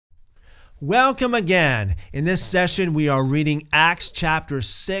Welcome again. In this session, we are reading Acts chapter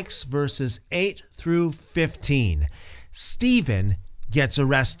 6, verses 8 through 15. Stephen gets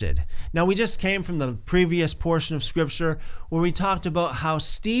arrested. Now, we just came from the previous portion of Scripture where we talked about how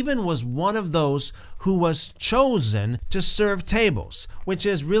Stephen was one of those who was chosen to serve tables, which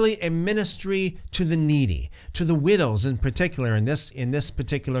is really a ministry to the needy, to the widows in particular in this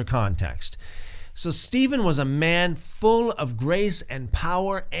particular context. So Stephen was a man full of grace and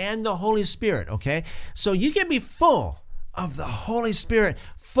power and the Holy Spirit, okay? So you can be full of the Holy Spirit,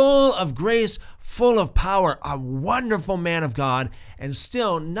 full of grace, full of power, a wonderful man of God, and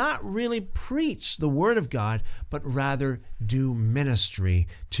still not really preach the word of God, but rather do ministry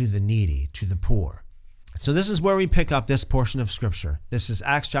to the needy, to the poor. So this is where we pick up this portion of Scripture. This is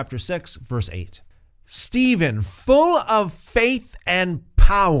Acts chapter 6, verse 8. Stephen, full of faith and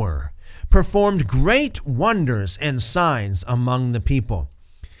power, performed great wonders and signs among the people.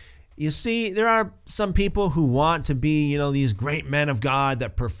 You see, there are some people who want to be, these great men of God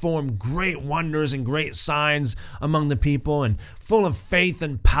that perform great wonders and great signs among the people and full of faith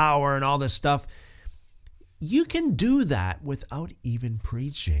and power and all this stuff. You can do that without even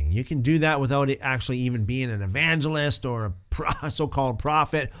preaching. You can do that without actually even being an evangelist or a so-called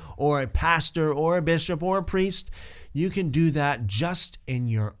prophet or a pastor or a bishop or a priest. You can do that just in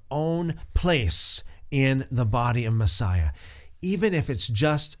your own place in the body of Messiah, even if it's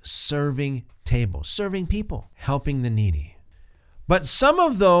just serving tables, serving people, helping the needy. But some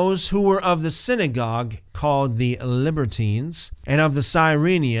of those who were of the synagogue called the Libertines, and of the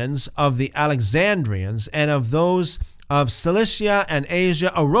Cyrenians, of the Alexandrians, and of those of Cilicia and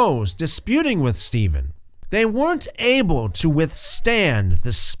Asia arose, disputing with Stephen. They weren't able to withstand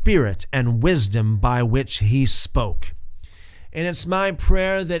the spirit and wisdom by which he spoke. And it's my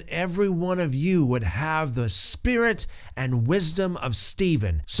prayer that every one of you would have the spirit and wisdom of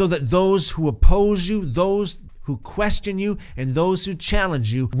Stephen, so that those who oppose you, those who question you, and those who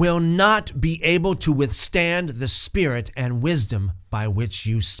challenge you will not be able to withstand the spirit and wisdom by which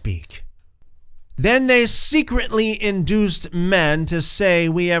you speak. Then they secretly induced men to say,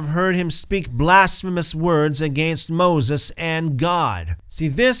 "We have heard him speak blasphemous words against Moses and God." See,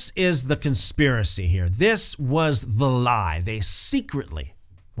 this is the conspiracy here. This was the lie. They secretly.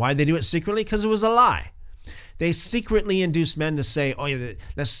 Why did they do it secretly? Because it was a lie. They secretly induced men to say,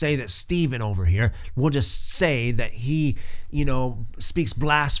 let's say that Stephen over here, we'll just say that he, speaks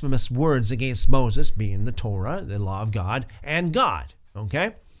blasphemous words against Moses, being the Torah, the law of God, and God,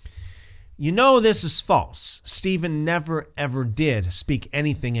 okay? This is false. Stephen never, ever did speak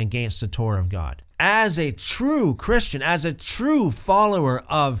anything against the Torah of God. As a true Christian, as a true follower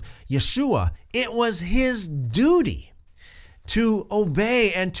of Yeshua, it was his duty to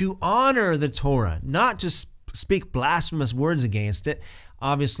obey and to honor the Torah, not to speak blasphemous words against it.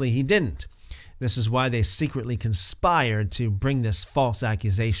 Obviously, he didn't. This is why they secretly conspired to bring this false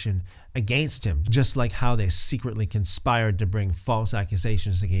accusation against him, just like how they secretly conspired to bring false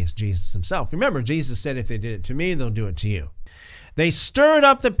accusations against Jesus himself. Remember, Jesus said, if they did it to me, they'll do it to you. They stirred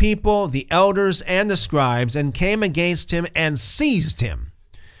up the people, the elders, and the scribes, and came against him and seized him.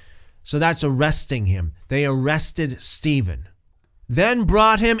 So that's arresting him. They arrested Stephen. Then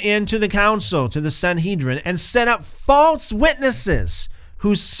brought him into the council, to the Sanhedrin, and set up false witnesses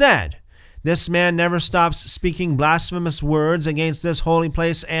who said, "This man never stops speaking blasphemous words against this holy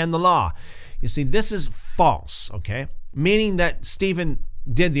place and the law." You see, this is false, okay? Meaning that Stephen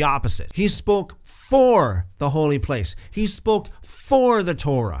did the opposite. He spoke for the holy place. He spoke for the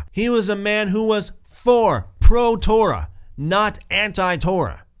Torah. He was a man who was pro-Torah, not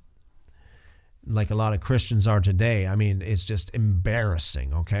anti-Torah. Like a lot of Christians are today. I mean, it's just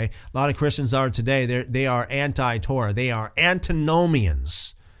embarrassing, okay? A lot of Christians are today, they are anti-Torah. They are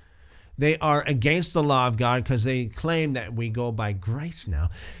antinomians. They are against the law of God because they claim that we go by grace now.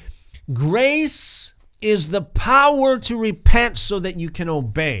 Grace is the power to repent so that you can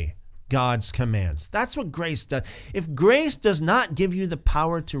obey God's commands. That's what grace does. If grace does not give you the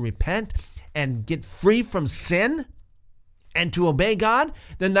power to repent and get free from sin and to obey God,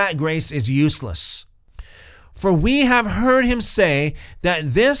 then that grace is useless. For we have heard him say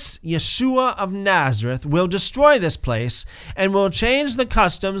that this Yeshua of Nazareth will destroy this place and will change the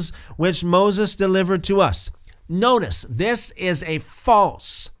customs which Moses delivered to us. Notice, this is a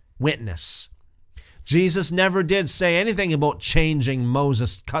false witness. Jesus never did say anything about changing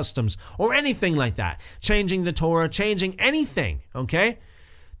Moses' customs or anything like that. Changing the Torah, changing anything, okay?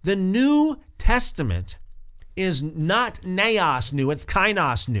 The New Testament is not naos new, it's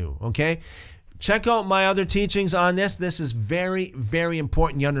kainos new, okay? Check out my other teachings on this. This is very, very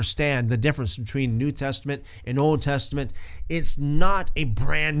important you understand the difference between New Testament and Old Testament. It's not a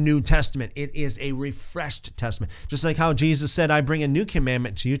brand new testament. It is a refreshed testament. Just like how Jesus said, I bring a new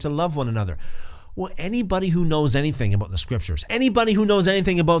commandment to you to love one another. Well, anybody who knows anything about the scriptures, anybody who knows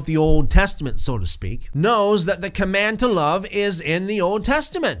anything about the Old Testament, so to speak, knows that the command to love is in the Old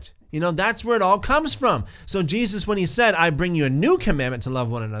Testament. That's where it all comes from. So Jesus, when he said, I bring you a new commandment to love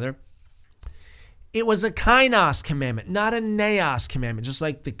one another, it was a kainos commandment, not a naos commandment, just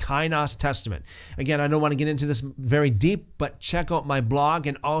like the kainos testament. Again, I don't want to get into this very deep, but check out my blog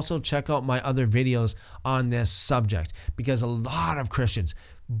and also check out my other videos on this subject, because a lot of Christians,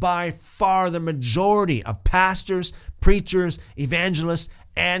 by far the majority of pastors, preachers, evangelists,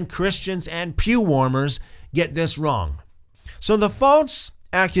 and Christians and pew warmers get this wrong. So the false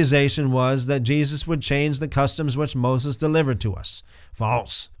accusation was that Jesus would change the customs which Moses delivered to us.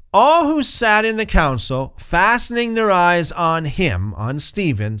 False. All who sat in the council, fastening their eyes on him, on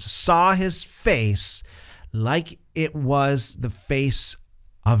Stephen, saw his face like it was the face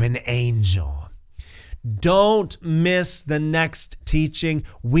of an angel. Don't miss the next teaching.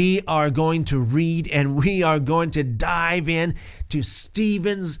 We are going to read and we are going to dive in to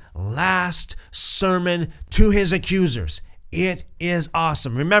Stephen's last sermon to his accusers. It is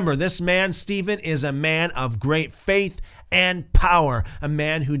awesome. Remember, this man, Stephen, is a man of great faith and power, a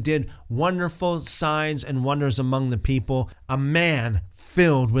man who did wonderful signs and wonders among the people, a man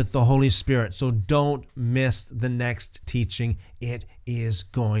filled with the Holy Spirit. So don't miss the next teaching. It is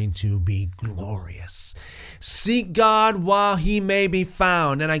going to be glorious. Seek God while he may be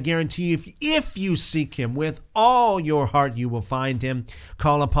found. And I guarantee you, if you seek him with all your heart, you will find him.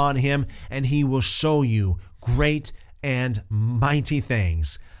 Call upon him and he will show you great and mighty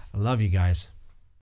things. I love you guys.